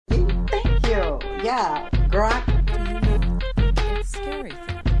Yeah, girl. It's scary.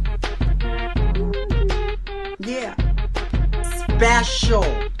 Yeah. Special.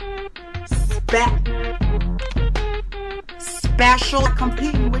 Special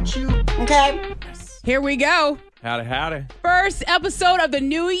competing with you. Okay? Here we go. Howdy, howdy. First episode of the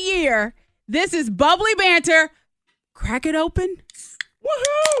new year. This is Bubbly Banter. Crack it open.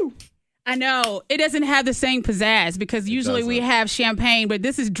 Woohoo! I know. It doesn't have the same pizzazz because usually we have champagne, but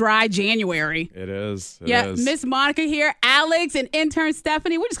this is dry January. It is. It Yeah, is. Miss Monica here, Alex, and intern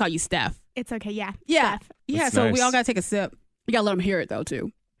Stephanie. We just call you Steph. It's okay, yeah. Yeah. Steph. Yeah, That's so nice. we all got to take a sip. You got to let them hear it, though,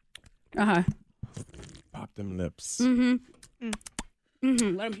 too. Uh-huh. Pop them lips. Mm-hmm.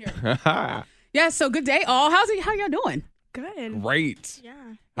 Let them hear it. Yeah, so good day, all. How y'all doing? Good. Great. Yeah.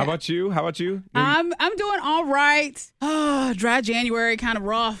 How about you? I'm doing all right. Oh, dry January, kind of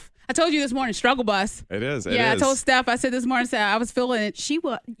rough. I told you this morning, struggle bus. It is. I told Steph, I said this morning, I was feeling it.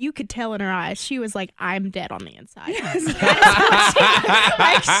 You could tell in her eyes. She was like, "I'm dead on the inside."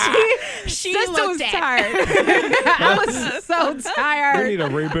 she Sister looked was dead. tired. I was so We tired. need a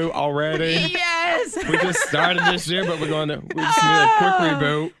reboot already. Yes. We just started this year, but we just need a quick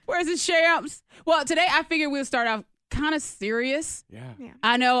reboot. Where's the champs? Well, today I figured we'll start off kind of serious. Yeah.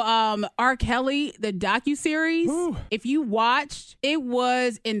 I know R. Kelly, the docuseries, Woo. if you watched, it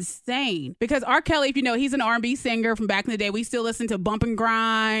was insane. Because R. Kelly, if you know, he's an R&B singer from back in the day. We still listen to Bump and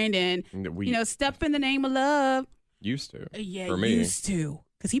Grind and, We Step in the Name of Love. used to. Yeah, for me. used to.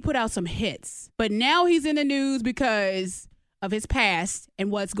 Because he put out some hits. But now he's in the news because of his past and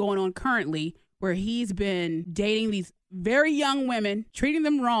what's going on currently, where he's been dating these very young women, treating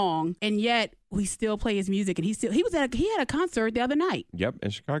them wrong, and yet we still play his music. And he had a concert the other night. Yep, in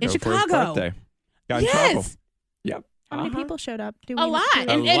Chicago. In For his Chicago. birthday. Got in trouble. Yep. How many people showed up? A lot.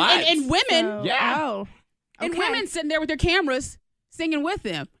 A And lot. women. So- Yeah. Oh. And Okay. women sitting there with their cameras singing with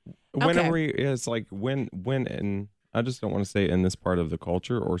them. Whenever it's like when and I just don't want to say in this part of the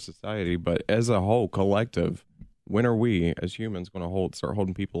culture or society, but as a whole collective, when are we as humans going to start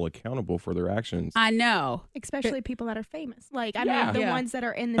holding people accountable for their actions? I know. Especially people that are famous. Like, I Yeah. mean, the Yeah. ones that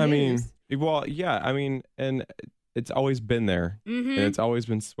are in the I news. mean, well, yeah, I mean, and it's always been there, Mm-hmm. and it's always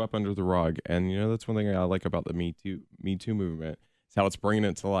been swept under the rug. And that's one thing I like about the Me Too movement. It's how it's bringing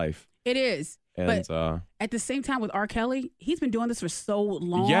it to life. It is. And But at the same time with R. Kelly, he's been doing this for so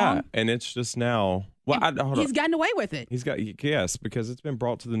long. yeah, and it's just now. Well, hold he's on. gotten away with it. He's got, yes, because it's been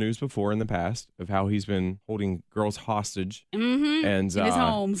brought to the news before in the past of how he's been holding girls hostage Mm-hmm. and in his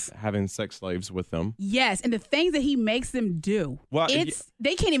homes. having sex slaves with them. Yes, and the things that he makes them do. Well,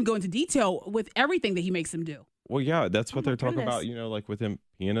 They can't even go into detail with everything that he makes them do. Well, yeah, that's what my they're talking goodness. about, like with him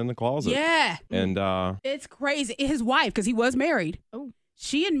peeing in the closet. Yeah. And It's crazy. His wife, because he was married, Oh.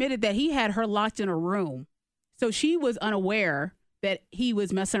 she admitted that he had her locked in a room. So she was unaware that he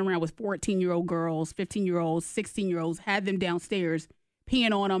was messing around with 14-year-old girls, 15-year-olds, 16-year-olds, had them downstairs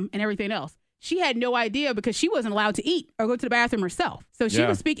peeing on them and everything else. She had no idea because she wasn't allowed to eat or go to the bathroom herself. So she Yeah.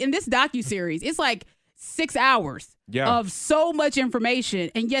 was speaking in this docuseries. It's like 6 hours Yeah. of so much information,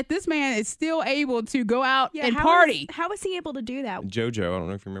 and yet this man is still able to go out Yeah, and how party. how is he able to do that? JoJo, I don't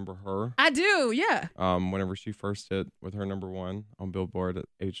know if you remember her. I do, yeah. Whenever she first hit with her #1 on Billboard at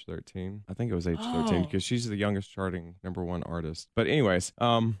age 13. I think it was age 13 Oh. because she's the youngest charting #1 artist. But anyways,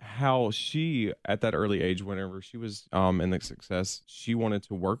 how she at that early age, whenever she was in the success, she wanted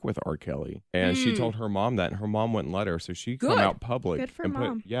to work with R. Kelly, and she told her mom that, and her mom wouldn't let her, so she come Good. out public Good for and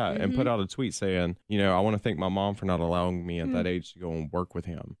mom. and put out a tweet saying, I want to thank my mom for not allowing me at that age to go and work with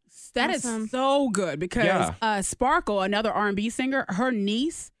him. That is Awesome. so good because Yeah. Sparkle, another R&B singer, her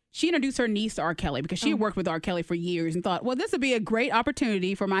niece, she introduced her niece to R. Kelly because she had worked with R. Kelly for years and thought, well, this would be a great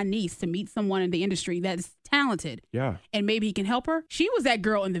opportunity for my niece to meet someone in the industry that is talented Yeah. and maybe he can help her. She was that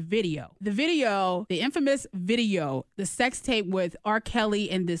girl in the video. The infamous video, the sex tape with R. Kelly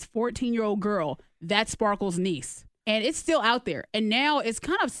and this 14-year-old girl, that's Sparkle's niece. And it's still out there. And now it's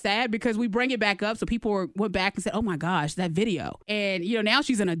kind of sad because we bring it back up. So people went back and said, oh my gosh, that video. And, now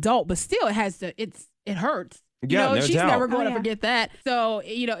she's an adult, but still it hurts. Yeah, no she's doubt. never going Oh, to yeah. forget that. So,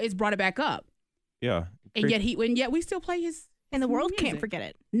 it's brought it back up. Yeah. And yet we still play his And the world music. can't forget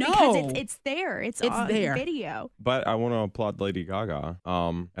it. No. Because it's there. It's on there. video. But I want to applaud Lady Gaga.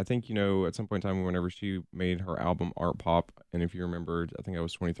 I think, at some point in time, whenever she made her album Art Pop, and if you remember, I think it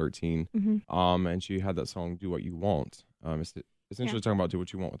was 2013, and she had that song Do What You Want. It's essentially talking about do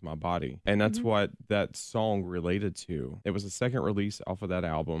what you want with my body. And that's what that song related to. It was the second release off of that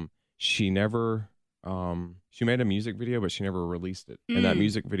album. She never she made a music video, but she never released it. And that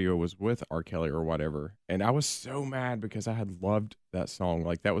music video was with R. Kelly or whatever. And I was so mad because I had loved that song.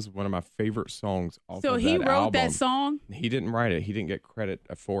 Like, that was one of my favorite songs off So of he that wrote album. that song? He didn't write it. He didn't get credit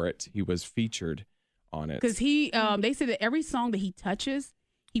for it. He was featured. on it. Because they said that every song that he touches,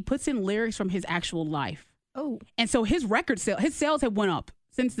 he puts in lyrics from his actual life. Oh. And so his sales have went up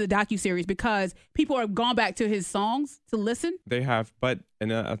since the docuseries because people have gone back to his songs to listen. They have,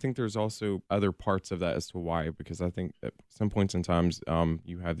 and I think there's also other parts of that as to why, because I think at some points in times,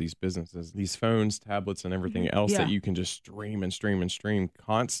 you have these businesses, these phones, tablets, and everything else that you can just stream and stream and stream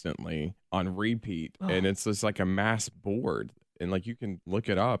constantly on repeat. And it's just like a mass board. And like you can look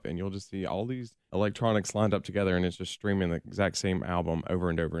it up and you'll just see all these electronics lined up together and it's just streaming the exact same album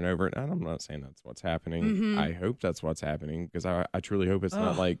over and over and over. And I'm not saying that's what's happening. I hope that's what's happening because I truly hope it's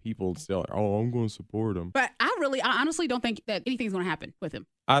not like people still, I'm going to support him. But I honestly don't think that anything's going to happen with him.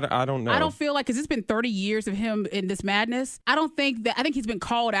 I don't know. I don't feel like, because it's been 30 years of him in this madness. I think he's been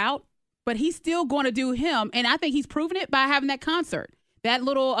called out, but he's still going to do him. And I think he's proven it by having that concert. That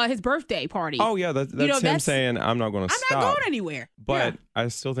little, his birthday party. Oh, yeah. That's him saying, I'm not going to stop. I'm not going anywhere. But I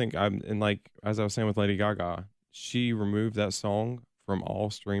still think as I was saying with Lady Gaga, she removed that song from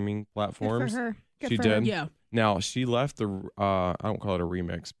all streaming platforms. Good for her. She for did. Her. Yeah. Now, she left I don't call it a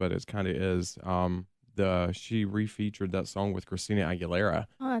remix, but it kind of is. She refeatured that song with Christina Aguilera.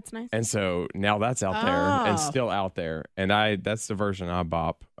 Oh, that's nice. And so now that's out there and still out there. And that's the version I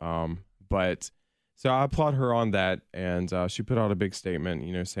bop. But... So I applaud her on that, and she put out a big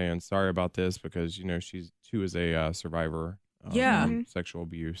statement, saying sorry about this because she is a survivor of sexual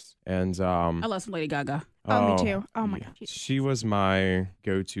abuse, and I love some Lady Gaga. Oh, me too. Oh my God, she was my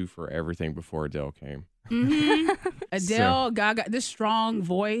go-to for everything before Adele came. Adele, Gaga, this strong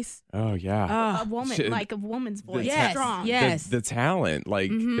voice. Oh yeah, a woman's voice. Yes, strong. yes. The talent,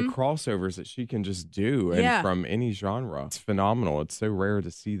 like the crossovers that she can just do, and from any genre, it's phenomenal. It's so rare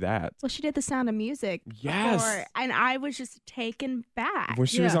to see that. Well, she did The Sound of Music. Yes, before, and I was just taken back when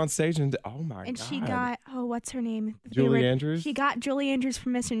she was on stage, and oh my God, and she got what's her name? Julie Andrews. She got Julie Andrews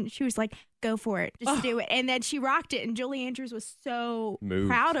permission. She was like, go for it, just do it, and then she rocked it. And Julie Andrews was so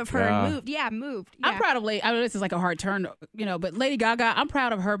proud of her and moved. Yeah. I'm proud of Lady. I mean, this is like a hard turn, but Lady Gaga, I'm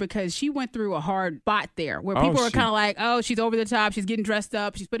proud of her because she went through a hard spot there where people were kind of like, oh, she's over the top, she's getting dressed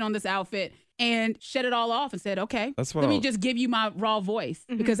up, she's putting on this outfit, and shut it all off and said, okay, let me just give you my raw voice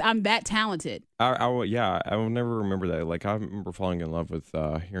because I'm that talented. I will never remember that. Like, I remember falling in love with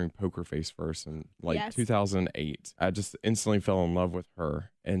hearing Poker Face first in 2008. I just instantly fell in love with her.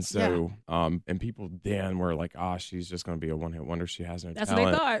 And so, and people then were like, she's just going to be a one-hit wonder. She has no talent. That's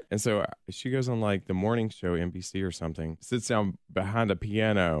what they thought. And so she goes on like the morning show, NBC or something, sits down behind a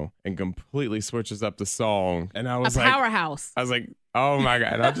piano and completely switches up the song. And I was like, powerhouse. I was like, oh my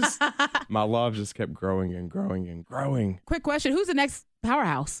God. And my love just kept growing and growing and growing. Quick question. Who's the next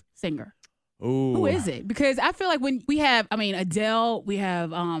powerhouse singer? Ooh. Who is it? Because I feel like when we have, Adele, we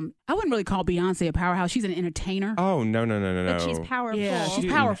have, I wouldn't really call Beyonce a powerhouse. She's an entertainer. Oh, no. But she's powerful. Yeah, she's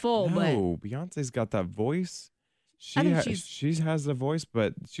powerful. No, Beyonce's got that voice. She has the voice,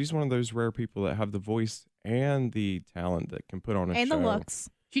 but she's one of those rare people that have the voice and the talent that can put on a show. And the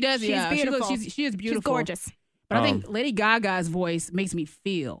looks. She does, She's beautiful. She is beautiful. She's gorgeous. But I think Lady Gaga's voice makes me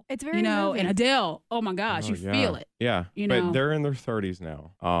feel. It's very moving. And Adele, oh my gosh, you feel it. Yeah, but they're in their 30s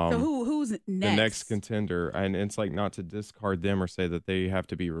now. So who's next? The next contender, and it's like not to discard them or say that they have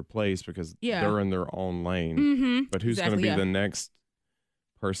to be replaced because they're in their own lane. Mm-hmm. But who's going to be the next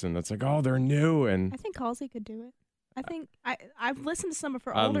person that's like, they're new? And I think Halsey could do it. I think I've listened to some of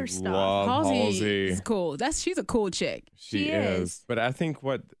her I older stuff. love Halsey is cool. She's a cool chick. She is. But I think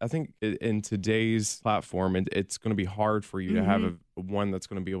in today's platform, it's going to be hard for you to have one that's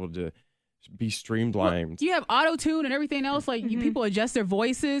going to be able to be streamlined. You have auto tune and everything else. Like people adjust their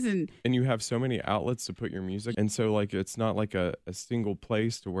voices and you have so many outlets to put your music. And so like it's not like a single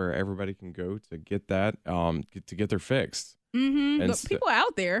place to where everybody can go to get that to get their fix. Mm-hmm. But people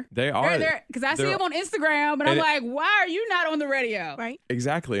out there. They are. Because I see them on Instagram and I'm like, why are you not on the radio? Right.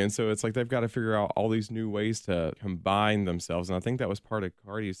 Exactly. And so it's like they've got to figure out all these new ways to combine themselves. And I think that was part of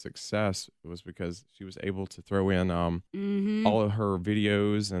Cardi's success was because she was able to throw in all of her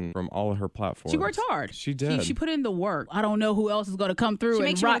videos and from all of her platforms. She worked hard. She did. She put in the work. I don't know who else is going to come through she and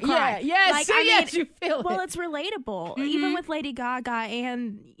makes you want to cry. Yes, yes, you feel it. Well, it's relatable. Even with Lady Gaga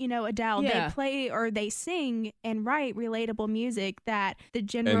and, Adele, they play or they sing and write relatable music that the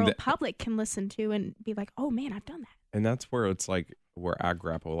general public can listen to and be like, oh man, I've done that. And that's where it's like where I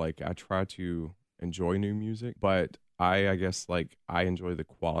grapple. Like I try to enjoy new music, but I guess like I enjoy the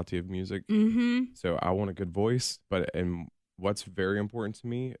quality of music. So I want a good voice, and what's very important to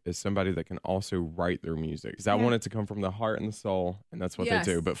me is somebody that can also write their music because I want it to come from the heart and the soul, and that's what they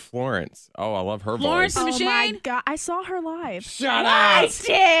do. But Florence, I love her Florence voice. Oh my God, I saw her live. Shut up! I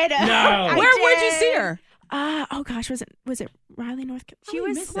did. No. Where'd you see her? Oh gosh, was it Riley, North Carolina? She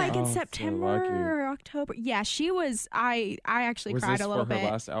was like in September or October. Yeah, she was. I actually cried a little bit. Was this for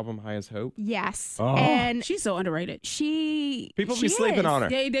her last album, High as Hope? Yes. Oh. And she's so underrated. People be sleeping on her.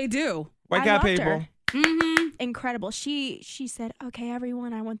 They do. Wake up, people. Incredible. She said, "Okay,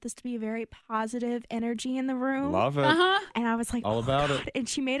 everyone, I want this to be a very positive energy in the room." Love it. And I was like, all about it. And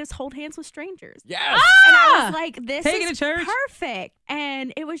she made us hold hands with strangers. Yes. And I was like, this is perfect.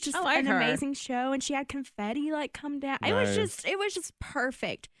 And it was just an amazing show. And she had confetti like come down. Nice. It was just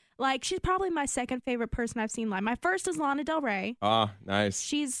perfect. Like, she's probably my second favorite person I've seen live. My first is Lana Del Rey. Ah, nice.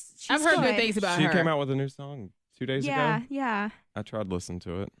 She's I've heard good things about her. She came out with a new song 2 days ago. Yeah. I tried listening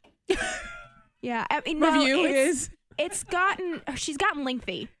to it. Yeah. I mean, she's gotten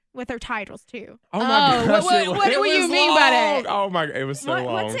lengthy with her titles too. Oh my gosh. What do you mean by that? Oh my, it was so long.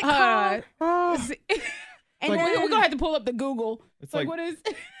 What's it called? And then we're gonna have to pull up the Google. It's like what is?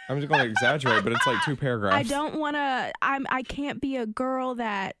 I'm just gonna exaggerate, but it's like 2 paragraphs. I don't want to. I can't be a girl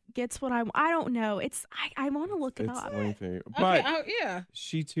that gets what I don't know. I want to look it up. It's lengthy, but yeah.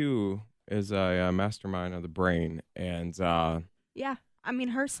 She too is a mastermind of the brain, and yeah. I mean,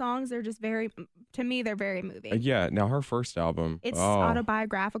 her songs are just to me, they're very moving. Yeah. Now her first album, it's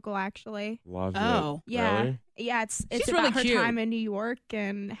autobiographical, actually. Love it. Yeah. Really? Yeah. It's She's about really her time in New York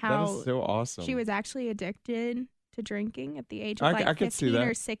and how that is so awesome. She was actually addicted to drinking at the age of like 15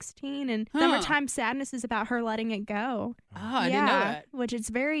 or 16, and Summertime Sadness is about her letting it go. I didn't know that. Which it's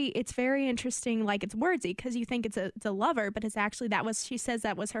very interesting. Like, it's wordsy because you think it's a lover, but it's actually she says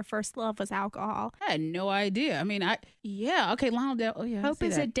that was her first love was alcohol. I had no idea. I mean, okay, Lana Del. Oh yeah. Hope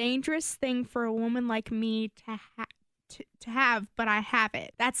is a dangerous thing for a woman like me to have, but I have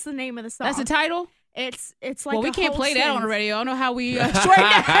it. That's the name of the song. That's the title. It's like we can't play that on the radio. I don't know how we straighten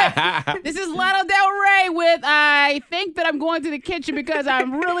that. This is Lana Del Rey with I think that I'm going to the kitchen because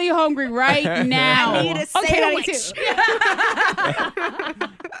I'm really hungry right now. I need a sandwich.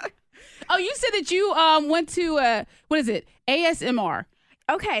 Oh, you said that you went to what is it? ASMR.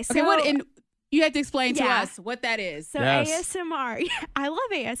 Okay, so you have to explain to us what that is. So ASMR, I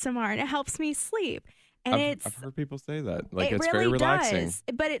love ASMR and it helps me sleep. And I've heard people say that. Like, it's really very relaxing. Does,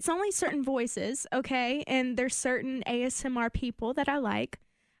 but it's only certain voices, okay? And there's certain ASMR people that I like.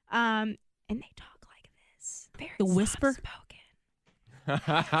 And they talk like this. Very the whisper? spoken.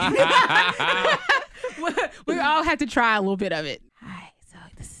 We all have to try a little bit of it. Hi, so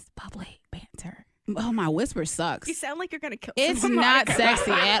this is bubbly banter. Oh, my whisper sucks. You sound like you're going to kill It's someone. Not sexy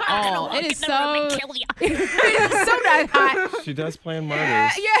at all. It is so... It is so not hot. She does plan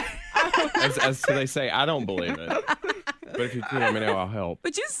murders. Yeah. As they say, I don't believe it. But if you do, let me know, I'll help.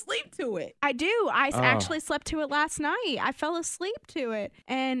 But you sleep to it. I do. I actually slept to it last night. I fell asleep to it.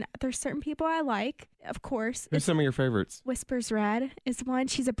 And there's certain people I like, of course. Who's some of your favorites? Whispers Red is one.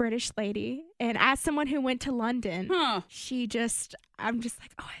 She's a British lady. And as someone who went to London, I'm just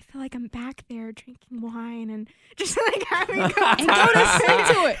like, oh, I feel like I'm back there drinking wine and just like having and go to sleep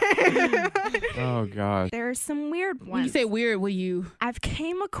to it. Oh, God. There are some weird ones. When you say weird, I've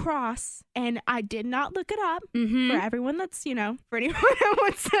came across, and I did not look it up for everyone that's, for anyone who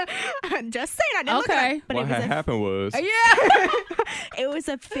wants to, just saying I didn't look it up. But what happened was. It was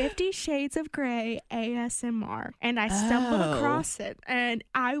a 50 Shades of Grey ASMR, and I stumbled across it, and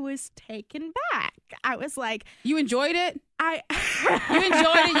I was taken back. I was like. You enjoyed it? You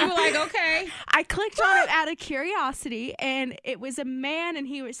enjoyed it? You were like, okay. I clicked on it out of curiosity, and it was a man, and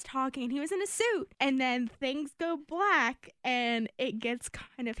he was talking, and he was in a suit, and then things go black, and it gets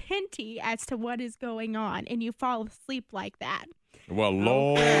kind of hinty as to what is going on, and you fall asleep like that. Well,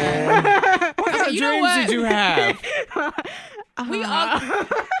 Lord. What kind of dreams did you have?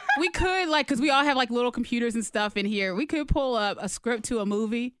 We could, because we all have, little computers and stuff in here. We could pull up a script to a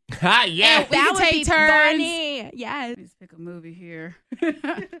movie. Yeah. That would be turns. Funny. Yeah. Let's pick a movie here.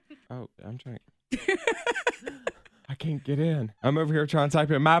 Oh, I'm trying. I can't get in. I'm over here trying to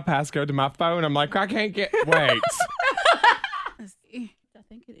type in my passcode to my phone. I'm like, I can't get. Wait. Let's see. I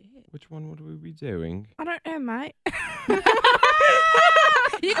think it is. Which one would we be doing? I don't know, mate.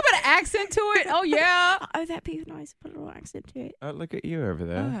 You can put an accent to it. Oh, yeah. Oh, that'd be nice. Put a little accent to it. Look at you over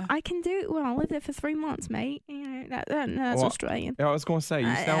there. I can do it. Well, I lived there for 3 months, mate. That's Australian. I was going to say,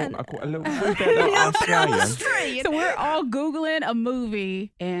 you sound a little bit Australian. So we're all Googling a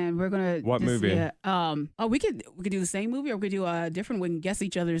movie, and we're going to... What movie? We could do the same movie, or we could do a different. We can guess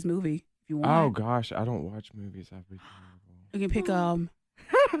each other's movie if you want. Oh, gosh. I don't watch movies. I'd be terrible. We can pick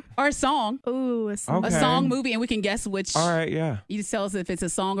or a song. Ooh, a song. Okay. A song, movie, and we can guess which. All right, yeah. You just tell us if it's a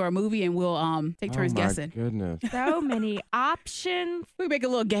song or a movie, and we'll take turns guessing. Oh, my goodness. So many options. We make a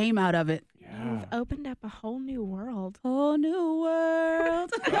little game out of it. Yes. You've opened up a whole new world. Whole new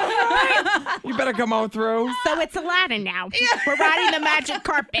world. You better come on through. So it's Aladdin now. We're riding the magic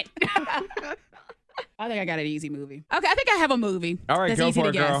carpet. I think I got an easy movie. Okay, I think I have a movie. All right, that's go easy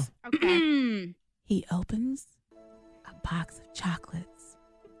for to it, girl. guess. Okay. He opens a box of chocolates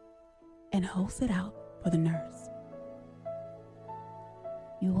and holds it out for the nurse.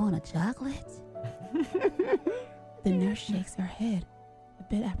 You want a chocolate? The nurse shakes her head, a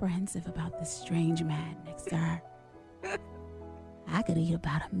bit apprehensive about this strange man next to her. I could eat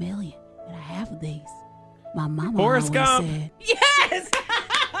about 1 million and a half of these. My mama always Forrest Gump. said. Yes!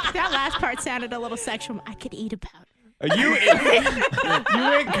 That last part sounded a little sexual. I could eat about it. You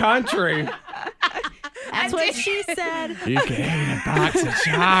went country. That's what she said. You can eat a box of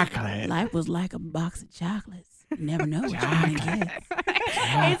chocolate. Life was like a box of chocolates. You never know what you're going to get.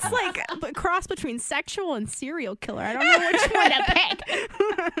 It's like a cross between sexual and serial killer. I don't know which one to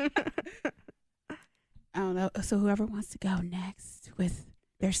pick. I don't know. So whoever wants to go next with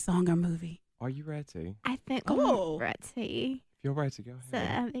their song or movie. Are you ready? I think Oh. I'm ready. If you're ready, go So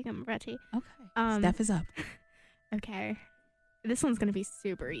ahead. I think I'm ready. Okay. Steph is up. Okay. This one's gonna be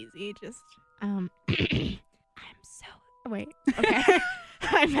super easy. Just I'm so wait. Okay.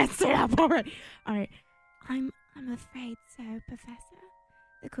 I messed it up already. All right. I'm afraid so, Professor.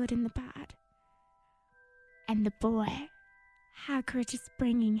 The good and the bad. And the boy. Hagrid is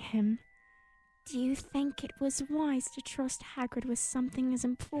bringing him. Do you think it was wise to trust Hagrid with something as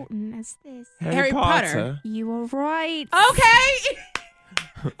important as this? Harry Potter. You were right. Okay.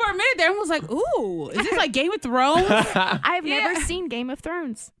 For a minute there, I was like, ooh, is this like Game of Thrones? I've never Yeah. seen Game of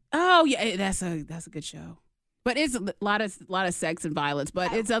Thrones. Oh, yeah, that's a good show. But it's a lot of sex and violence,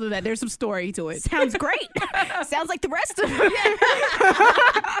 but it's other than that, there's some story to it. Sounds great. Sounds like the rest of them.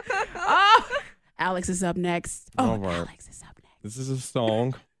 Oh, Alex is up next. Oh, All right. Alex is up next. This is a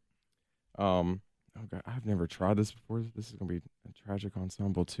song. Oh God, I've never tried this before. This is gonna be a tragic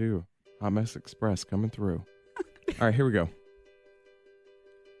ensemble too. Hot Mess Express coming through. All right, here we go.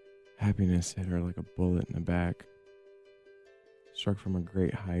 Happiness hit her like a bullet in the back. Struck from a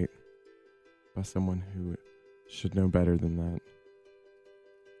great height by someone who should know better than that.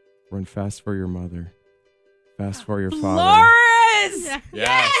 Run fast for your mother. Fast for your father. Lawrence!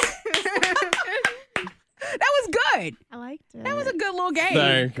 Yes. That was good. I liked it. That was a good little game.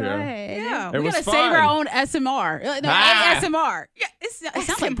 Thank you. Good. Yeah, It we're was gonna save our fun. own SMR. No, Ah. ASMR. Yeah, it sounds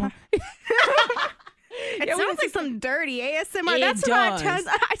like ASMR. It Yeah, we sounds can like some dirty ASMR. It That's what does.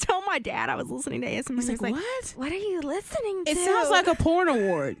 I told my dad I was listening to ASMR. He's He was like, like, what? what are you listening to? It sounds like a porn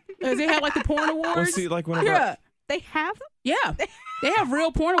award. Does they have like the porn awards? Well, see, like whenever Yeah, they have. yeah. They have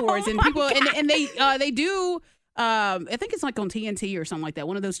real porn awards, and my people and they do. I think it's like on TNT or something like that.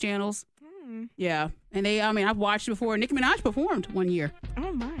 One of those channels. Yeah, and I've watched it before. Nicki Minaj performed one year.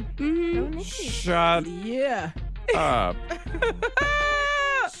 Oh my. Mm-hmm. Go Nikki. shut Yeah. up.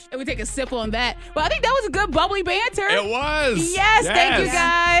 And we take a sip on that. Well, I think that was a good bubbly banter. It was. Yes, thank you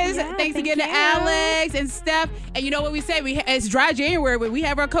guys. Yeah, Thanks thank again to you. Alex and Steph. And you know what we say? It's dry January, but we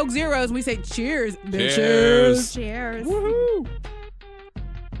have our Coke Zeros and we say cheers, bitches. Cheers. Cheers. Woohoo.